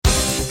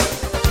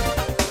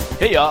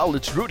Hey y'all,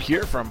 it's Root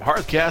here from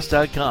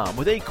Hearthcast.com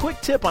with a quick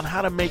tip on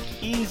how to make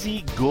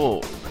easy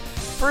gold.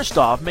 First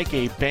off, make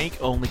a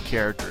bank-only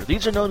character.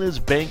 These are known as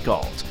bank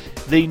alts.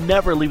 They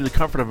never leave the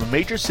comfort of a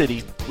major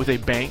city with a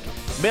bank,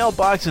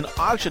 mailbox, and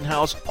auction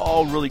house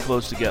all really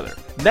close together.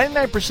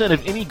 99%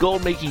 of any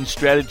gold-making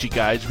strategy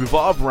guides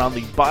revolve around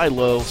the buy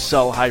low,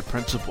 sell high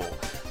principle.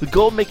 The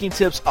gold-making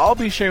tips I'll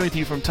be sharing with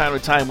you from time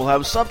to time will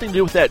have something to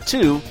do with that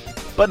too,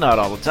 but not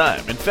all the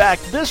time. In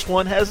fact, this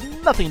one has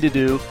nothing to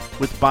do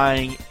with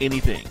buying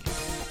anything.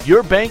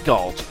 Your bank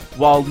alt,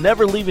 while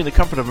never leaving the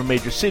comfort of a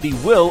major city,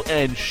 will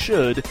and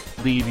should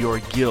leave your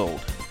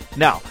guild.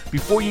 Now,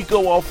 before you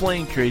go all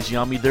flame crazy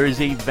on me, there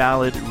is a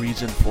valid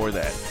reason for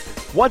that.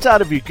 Once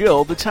out of your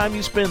guild, the time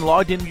you spend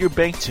logged into your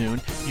bank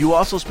tune, you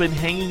also spend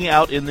hanging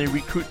out in the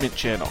recruitment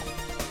channel.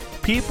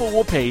 People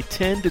will pay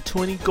 10 to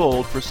 20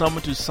 gold for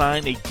someone to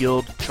sign a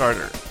guild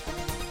charter.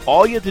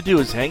 All you have to do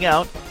is hang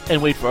out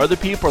and wait for other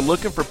people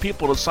looking for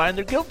people to sign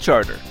their guild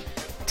charter.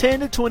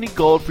 10 to 20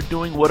 gold for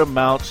doing what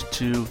amounts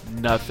to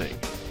nothing.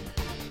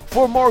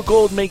 For more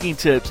gold making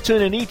tips,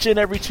 tune in each and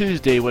every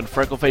Tuesday when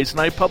Freckleface and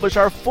I publish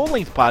our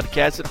full-length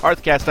podcast at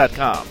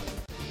Hearthcast.com.